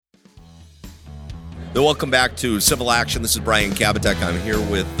Welcome back to Civil Action. This is Brian Kabatek. I'm here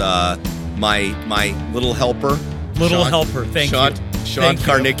with my little helper. Thank you. Sean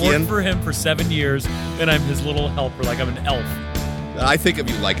Karnikian. I've worked for him for 7 years, and I'm his little helper, like I'm an elf. I think of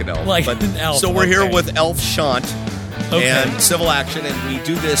you like an elf. An elf. So we're here with Elf Shant Okay. and Civil Action, and we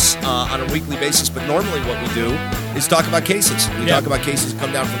do this on a weekly basis, but normally what we do is talk about cases. We talk about cases that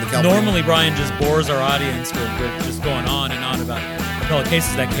come down from the California. Normally, Brian just bores our audience with just going on and on about appellate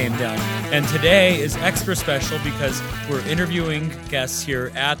cases that came down. And today is extra special because we're interviewing guests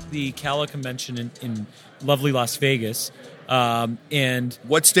here at the CALA convention in lovely Las Vegas. And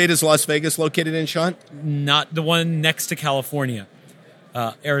What state is Las Vegas located in, Sean? not the one next to California,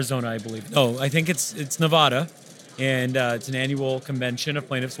 Arizona, I believe. No, I think it's Nevada, and it's an annual convention of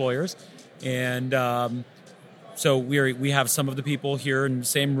plaintiffs' lawyers. And so we have some of the people here in the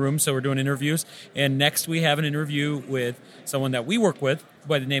same room, so we're doing interviews. And next we have an interview with someone that we work with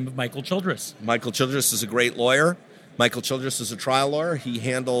by the name of Michael Childress. Michael Childress is a great lawyer. Michael Childress is a trial lawyer. He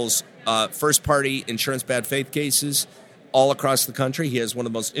handles first-party insurance bad faith cases all across the country. He has one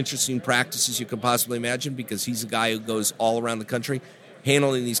of the most interesting practices you can possibly imagine because he's a guy who goes all around the country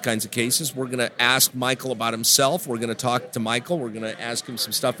handling these kinds of cases. We're going to ask Michael about himself. We're going to talk to Michael. We're going to ask him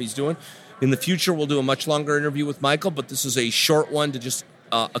some stuff he's doing. In the future, we'll do a much longer interview with Michael, but this is a short one to just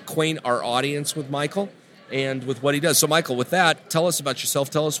acquaint our audience with Michael and with what he does. So, Michael, with that, tell us about yourself.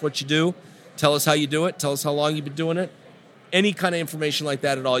 Tell us what you do. Tell us how you do it. Tell us how long you've been doing it. Any kind of information like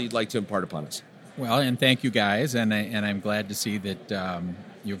that at all you'd like to impart upon us. Well, and thank you guys, and I'm glad to see that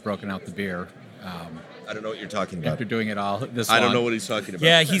you've broken out the beer. I don't know what you're talking about. After doing it all this long. I don't know what he's talking about.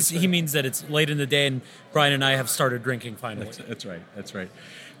 Yeah, he means that it's late in the day, and Brian and I have started drinking finally. That's right.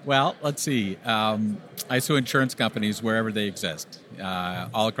 Well, let's see. I sue insurance companies wherever they exist,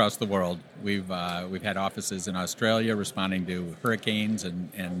 all across the world. We've had offices in Australia responding to hurricanes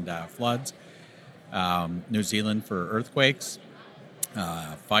and floods, New Zealand for earthquakes,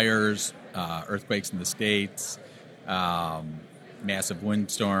 fires, earthquakes in the States, massive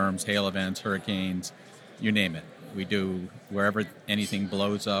windstorms, hail events, hurricanes, you name it. We do wherever anything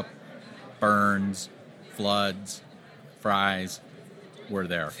blows up, burns, floods, fries. We're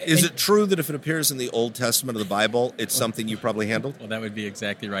there. Is it true that if it appears in the Old Testament of the Bible, it's something you probably handled? Well, that would be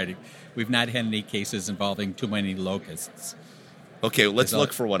exactly right. We've not had any cases involving too many locusts. Okay, let's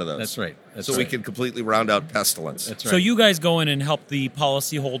look for one of those. That's right. We can completely round out pestilence. That's right. So you guys go in and help the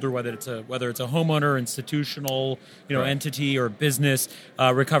policyholder, whether it's a homeowner, institutional, Right. entity or business,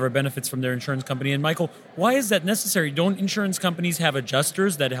 recover benefits from their insurance company. And Michael, why is that necessary? Don't insurance companies have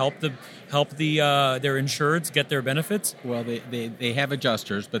adjusters that help their insureds get their benefits? Well, they have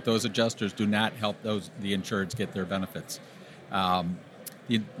adjusters, but those adjusters do not help the insureds get their benefits.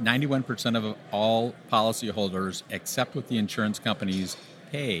 91% of all policyholders accept what the insurance companies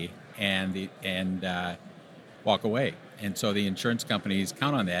pay and walk away. And so the insurance companies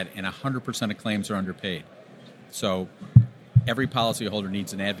count on that, and 100% of claims are underpaid. So every policyholder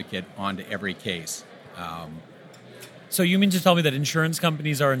needs an advocate onto every case. So you mean to tell me that insurance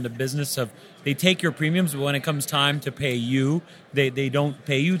companies are in the business of they take your premiums, but when it comes time to pay you, they don't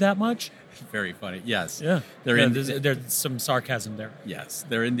pay you that much? Very funny. Yes. Yeah. There's some sarcasm there. Yes.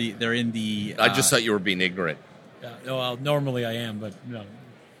 They're in the. I just thought you were being ignorant. Well, normally I am, but no.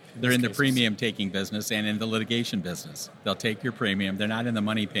 They're in the premium taking business and in the litigation business. They'll take your premium. They're not in the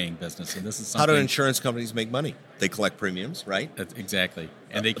money paying business. And this is something. How do insurance companies make money? They collect premiums, right? That's exactly.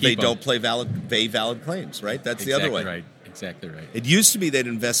 And they don't pay valid claims, right? That's the other way. Right. Exactly right. It used to be they'd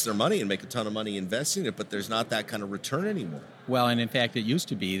invest their money and make a ton of money investing it, but there's not that kind of return anymore. Well, and in fact, it used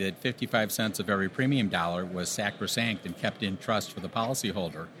to be that 55 cents of every premium dollar was sacrosanct and kept in trust for the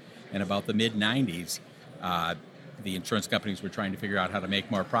policyholder. And about the mid-'90s, the insurance companies were trying to figure out how to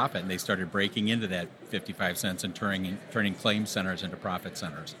make more profit, and they started breaking into that 55 cents and turning claim centers into profit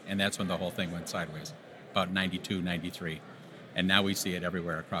centers. And that's when the whole thing went sideways, about 92, 93. And now we see it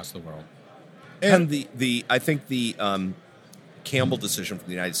everywhere across the world. And I think the Campbell decision from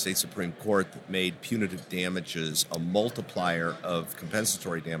the United States Supreme Court that made punitive damages a multiplier of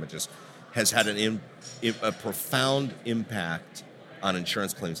compensatory damages has had a profound impact on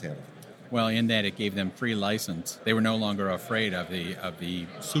insurance claims handling. Well, in that it gave them free license. They were no longer afraid of the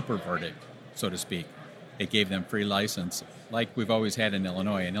super verdict, so to speak. It gave them free license, like we've always had in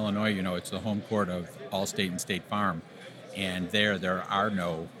Illinois. In Illinois, it's the home court of Allstate and State Farm. And there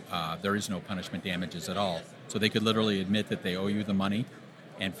is no punishment damages at all. So they could literally admit that they owe you the money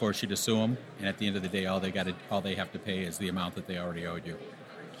and force you to sue them. And at the end of the day, all they have to pay is the amount that they already owed you.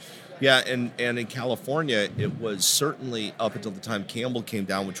 Yeah, and in California, it was certainly up until the time Campbell came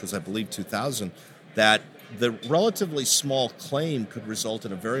down, which was, I believe, 2000, that the relatively small claim could result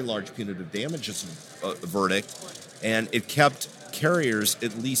in a very large punitive damages verdict, and it kept carriers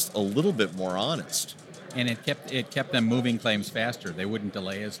at least a little bit more honest. And it kept them moving claims faster. They wouldn't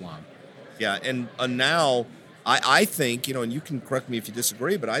delay as long. Yeah, and now I think, and you can correct me if you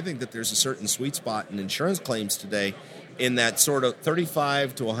disagree, but I think that there's a certain sweet spot in insurance claims today in that sort of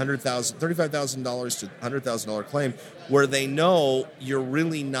 $35,000 to $100,000 claim where they know you're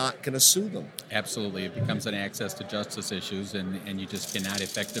really not going to sue them. Absolutely. It becomes an access to justice issues, and you just cannot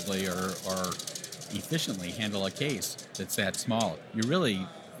effectively or efficiently handle a case that's that small. The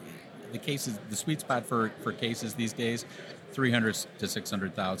sweet spot for cases these days, 300 to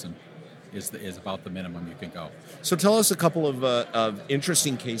 600,000 is about the minimum you can go. So tell us a couple of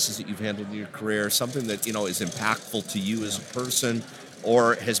interesting cases that you've handled in your career, something that is impactful to you as a person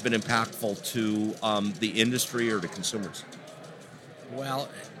or has been impactful to the industry or to consumers. Well,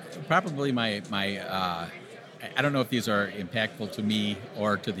 probably my I don't know if these are impactful to me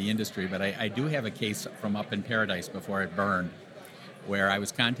or to the industry, but I do have a case from up in Paradise before it burned, where I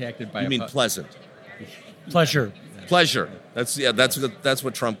was contacted by Pleasant? Pleasure. Pleasure. That's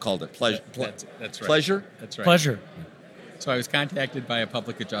what Trump called it. Pleasure. That's right. Pleasure. That's right. Pleasure. So I was contacted by a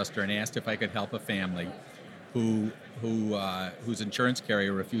public adjuster and asked if I could help a family whose insurance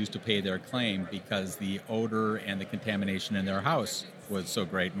carrier refused to pay their claim because the odor and the contamination in their house was so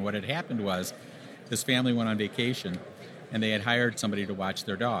great. And what had happened was this family went on vacation and they had hired somebody to watch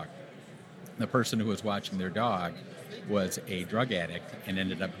their dog. The person who was watching their dog was a drug addict and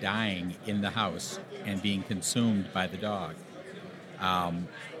ended up dying in the house and being consumed by the dog.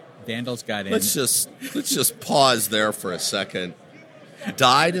 Vandals got in. Let's just pause there for a second.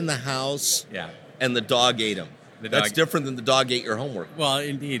 Died in the house, yeah, and the dog ate him. That's different than the dog ate your homework. Well,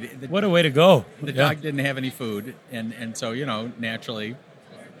 indeed. What a way to go. The dog didn't have any food, and so, naturally,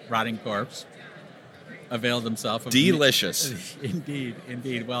 rotting corpse availed himself of... Delicious.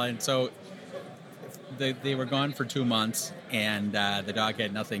 Indeed. Well, and so they were gone for 2 months, and the dog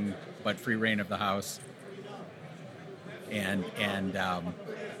had nothing but free reign of the house, and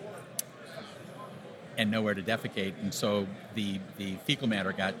nowhere to defecate, and so the fecal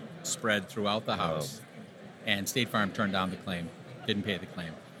matter got spread throughout the house, and State Farm turned down the claim, didn't pay the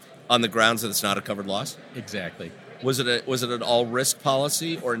claim. On the grounds that it's not a covered loss? Exactly. Was it an all-risk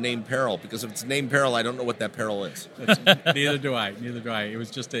policy or a named peril? Because if it's named peril, I don't know what that peril is. Neither do I. It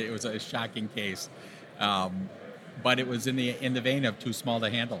was just a shocking case. But it was in the vein of too small to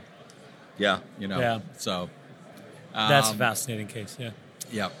handle. Yeah. Yeah. So that's a fascinating case, yeah.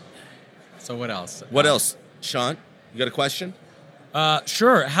 Yep. So what else? What else? Sean, you got a question?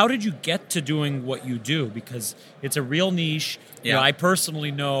 Sure. How did you get to doing what you do? Because it's a real niche. Yeah. I personally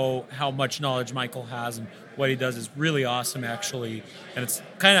know how much knowledge Michael has, and what he does is really awesome, actually. And it's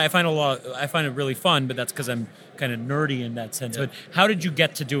I find it really fun, but that's because I'm kind of nerdy in that sense. Yeah. But how did you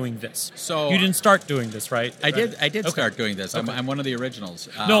get to doing this? So you didn't start doing this, right? I did Okay. start doing this. Okay. I'm one of the originals.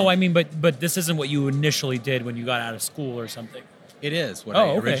 No, I mean, but this isn't what you initially did when you got out of school or something. It is what I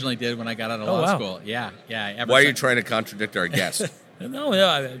okay. originally did when I got out of law school. Yeah. Why are you trying to contradict our guest? No,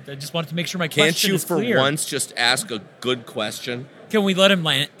 I just wanted to make sure my Can't question you, is for clear. once, just ask a good question? Can we let him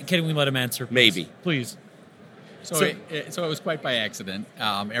answer? Please? Maybe. Please. So it was quite by accident.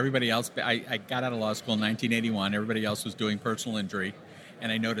 Everybody else, I got out of law school in 1981. Everybody else was doing personal injury,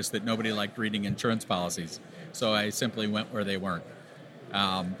 and I noticed that nobody liked reading insurance policies. So I simply went where they weren't.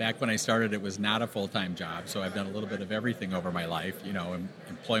 Back when I started, it was not a full-time job, so I've done a little bit of everything over my life.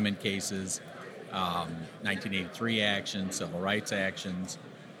 Employment cases, 1983 actions, civil rights actions,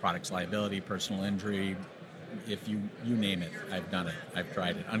 products liability, personal injury. If you name it, I've done it. I've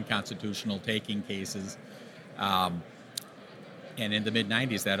tried it. Unconstitutional taking cases. And in the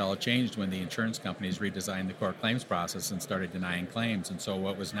mid-'90s, that all changed when the insurance companies redesigned the core claims process and started denying claims. And so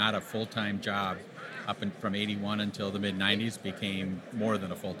what was not a full-time job from 81 until the mid-'90s became more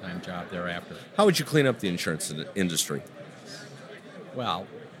than a full-time job thereafter. How would you clean up the insurance industry? Well,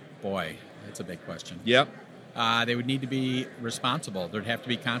 boy, that's a big question. Yep. They would need to be responsible. There'd have to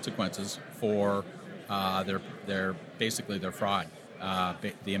be consequences for their fraud,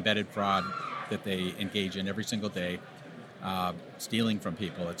 the embedded fraud that they engage in every single day, stealing from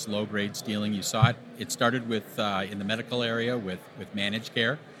people. It's low-grade stealing. You saw it. It started with in the medical area with managed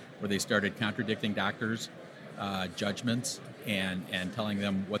care, where they started contradicting doctors' judgments and telling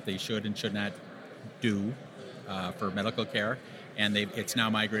them what they should and should not do for medical care. And it's now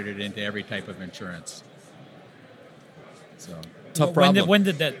migrated into every type of insurance. So tough problem. When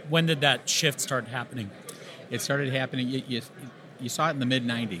did that shift start happening? It started happening. You saw it in the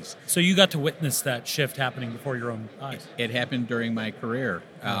mid-'90s. So you got to witness that shift happening before your own eyes. It happened during my career.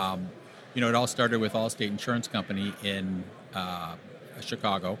 It all started with Allstate Insurance Company in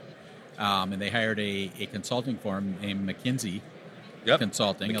Chicago, and they hired a consulting firm named McKinsey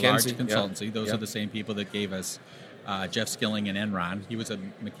Consulting, a large consultancy. Yep. Those are the same people that gave us Jeff Skilling and Enron. He was a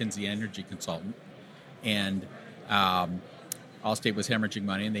McKinsey energy consultant, and Allstate was hemorrhaging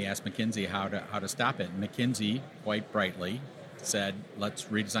money, and they asked McKinsey how to stop it. And McKinsey, quite brightly, said, let's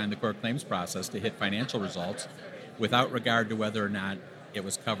redesign the core claims process to hit financial results without regard to whether or not it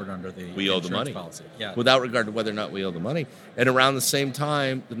was covered under the we owe the money policy. Yeah. Without regard to whether or not we owe the money. And around the same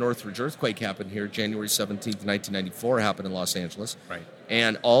time, the Northridge earthquake happened here. January 17th, 1994 happened in Los Angeles. Right.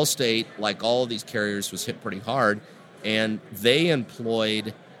 And Allstate, like all of these carriers, was hit pretty hard. And they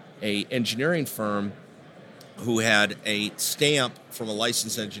employed a engineering firm who had a stamp from a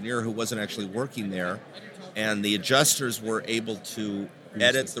licensed engineer who wasn't actually working there. And the adjusters were able to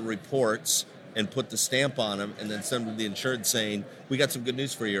edit the reports and put the stamp on them, and then send them to the insured saying, we got some good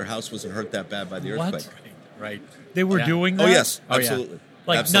news for you. Your house wasn't hurt that bad by the earthquake. Right. They were doing that? Oh, yes. Oh, yeah. Absolutely.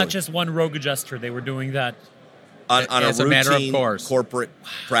 Like, Absolutely. not just one rogue adjuster. They were doing that. On As a a matter of routine course. corporate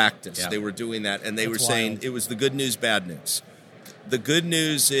practice. Yeah. They were doing that, and they That's were saying wild. it was the good news, bad news. The good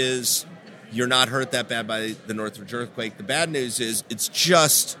news is you're not hurt that bad by the Northridge earthquake. The bad news is it's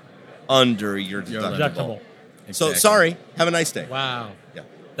just under your deductible. Deductible. So, Exactly. sorry. Have a nice day. Wow. Yeah.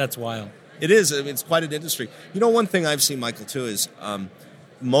 That's wild. It is. I mean, it's quite an industry. One thing I've seen, Michael, too, is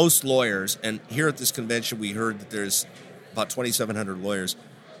most lawyers, and here at this convention we heard that there's about 2,700 lawyers.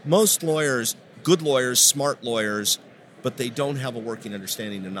 Most lawyers, good lawyers, smart lawyers, but they don't have a working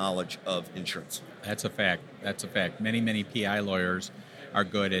understanding and knowledge of insurance. That's a fact. Many PI lawyers are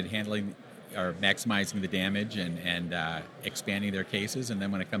good at handling or maximizing the damage and expanding their cases, and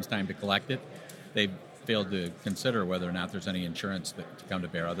then when it comes time to collect it, they fail to consider whether or not there's any insurance to come to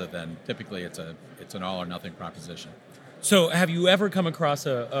bear, other than typically it's an all or nothing proposition. So have you ever come across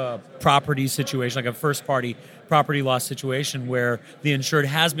a property situation, like a first-party property loss situation, where the insured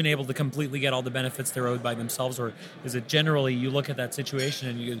has been able to completely get all the benefits they're owed by themselves, or is it generally you look at that situation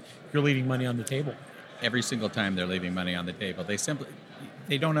and you're leaving money on the table? Every single time they're leaving money on the table.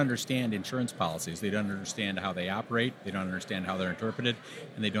 They don't understand insurance policies. They don't understand how they operate. They don't understand how they're interpreted,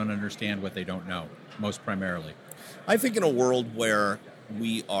 and they don't understand what they don't know, most primarily. I think in a world where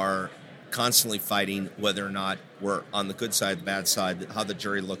we are constantly fighting whether or not we're on the good side, the bad side, how the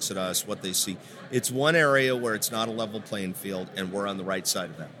jury looks at us, what they see, it's one area where it's not a level playing field, and we're on the right side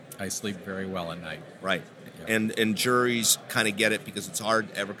of that. I sleep very well at night. Right. Yeah. And juries kind of get it, because it's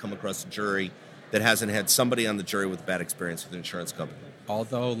hard to ever come across a jury that hasn't had somebody on the jury with a bad experience with an insurance company.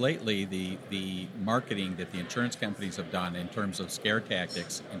 Although lately the marketing that the insurance companies have done in terms of scare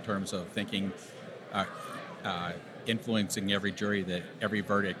tactics, in terms of thinking, influencing every jury that every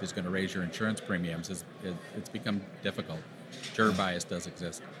verdict is going to raise your insurance premiums, it's become difficult. Juror bias does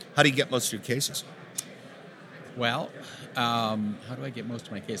exist. How do you get most of your cases? Well, how do I get most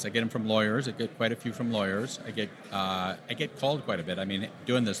of my cases? I get them from lawyers. I get quite a few from lawyers. I get called quite a bit. I mean,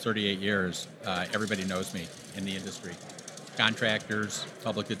 doing this 38 years, everybody knows me in the industry. Contractors,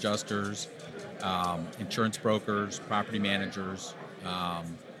 public adjusters, insurance brokers, property managers. I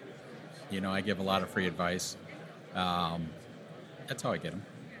give a lot of free advice. That's how I get them.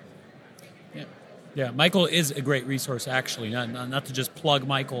 Yeah. Yeah, Michael is a great resource, actually. Not to just plug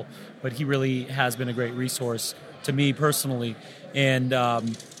Michael, but he really has been a great resource to me personally. And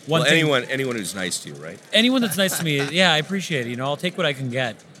anyone who's nice to you, right? Anyone that's nice to me, yeah, I appreciate it. I'll take what I can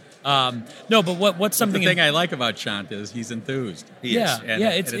get. No, but what's something? The thing I like about Shant is he's enthused. He is. And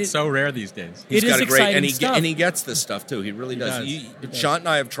it's so rare these days. He's It got is a great, exciting and he stuff. gets this stuff too. He really does. He does. Shant and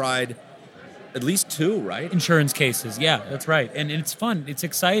I have tried at least 2, right? Insurance cases, yeah, that's right. And it's fun. It's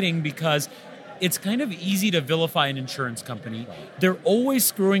exciting because it's kind of easy to vilify an insurance company. They're always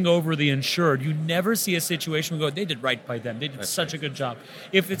screwing over the insured. You never see a situation where you go, they did right by them. They did such a good job.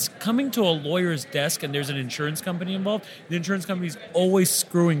 If it's coming to a lawyer's desk and there's an insurance company involved, the insurance company's always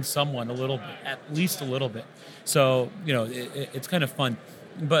screwing someone a little bit, at least a little bit. So, it's kind of fun.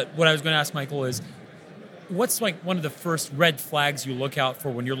 But what I was going to ask Michael is, what's like one of the first red flags you look out for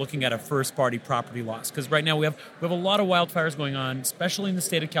when you're looking at a first-party property loss? Because right now we have a lot of wildfires going on, especially in the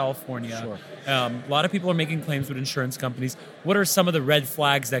state of California. Sure. A lot of people are making claims with insurance companies. What are some of the red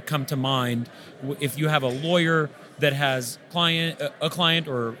flags that come to mind if you have a lawyer that has a client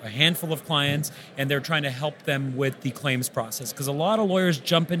or a handful of clients, and they're trying to help them with the claims process? Because a lot of lawyers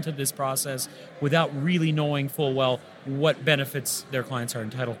jump into this process without really knowing full well what benefits their clients are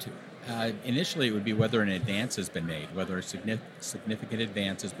entitled to. Initially, it would be whether an advance has been made, whether a significant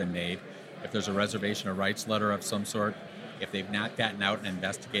advance has been made, if there's a reservation of rights letter of some sort, if they've not gotten out and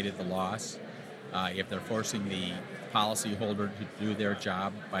investigated the loss. if they're forcing the policyholder to do their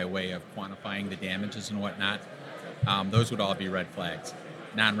job by way of quantifying the damages and whatnot, those would all be red flags.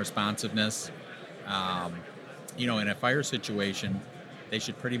 Non-responsiveness. In a fire situation, they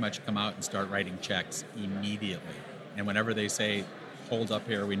should pretty much come out and start writing checks immediately. And whenever they say, hold up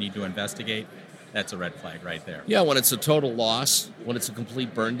here, we need to investigate, that's a red flag right there. Yeah, when it's a total loss, when it's a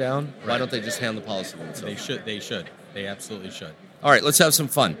complete burn down, why Right. don't they just hand the policy themselves? They should. They absolutely should. All right, let's have some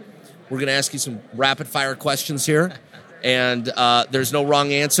fun. We're going to ask you some rapid fire questions here, and there's no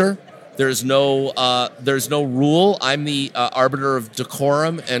wrong answer. There's no rule. I'm the arbiter of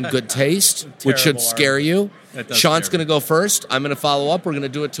decorum and good taste, which should Terrible scare you. That does Sean's scare going to go first. I'm going to follow up. We're going to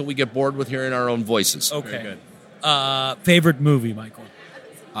do it till we get bored with hearing our own voices. Okay. Very Favorite movie, Michael?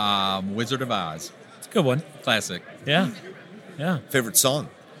 Wizard of Oz. It's a good one. Classic. Yeah. Yeah. Favorite song?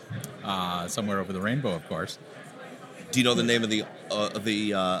 Somewhere Over the Rainbow, of course. Do you know the name of the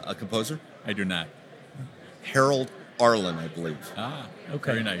composer? I do not. Harold Arlen, I believe.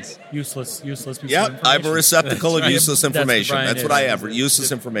 Okay. Very nice. Useless piece of Yep, information. I have a receptacle of right. useless That's what information. Brian That's what is. I have.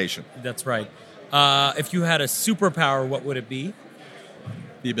 Useless information. That's right. If you had a superpower, what would it be?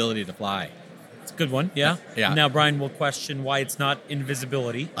 The ability to fly. It's a good one. Yeah. Yeah. Now Brian will question why it's not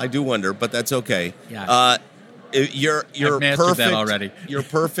invisibility. I do wonder, but that's okay. Yeah. You're I've mastered perfect. that already. You're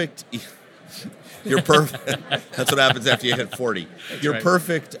perfect. You're perfect. That's what happens after you hit 40. You're right.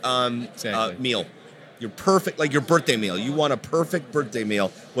 perfect Exactly. meal. You're perfect, like your birthday meal. You want a perfect birthday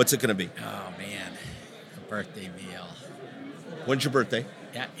meal. What's it going to be? Oh, man. A birthday meal. When's your birthday?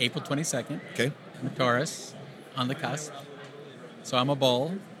 Yeah, April 22nd. Okay. I'm a Taurus, on the cusp. So I'm a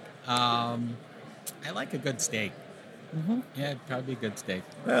bull. I like a good steak. Mm-hmm. Yeah, it'd probably be a good steak.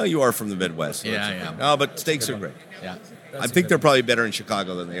 Well, you are from the Midwest. So Yeah, that's I okay. am. No, but steaks are great. Yeah, I think they're probably better in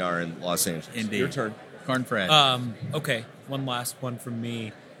Chicago than they are in Los Angeles. indeed. Your turn. Corn Fred. Okay. One last one from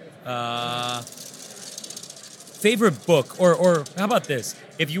me. Favorite book, or how about this?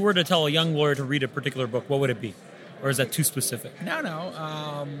 If you were to tell a young lawyer to read a particular book, what would it be? Or is that too specific? No.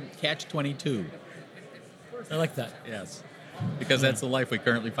 Catch-22. I like that. Yes. Because that's the life we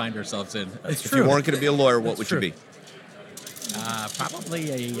currently find ourselves in. It's If true. you weren't going to be a lawyer, what That's would you true. be?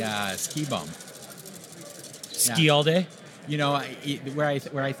 Probably a ski bum. Ski all day? You know, where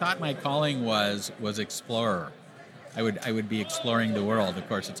I thought my calling was explorer. I would be exploring the world. Of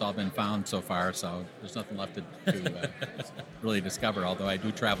course, it's all been found so far, so there's nothing left to really discover, although I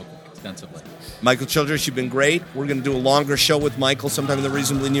do travel extensively. Michael Childress, you've been great. We're going to do a longer show with Michael sometime in the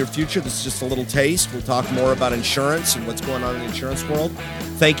reasonably near future. This is just a little taste. We'll talk more about insurance and what's going on in the insurance world.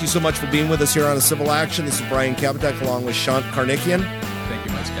 Thank you so much for being with us here on A Civil Action. This is Brian Kapitek along with Sean Karnikian. Thank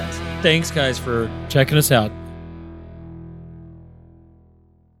you much, guys. Thanks, guys, for checking us out.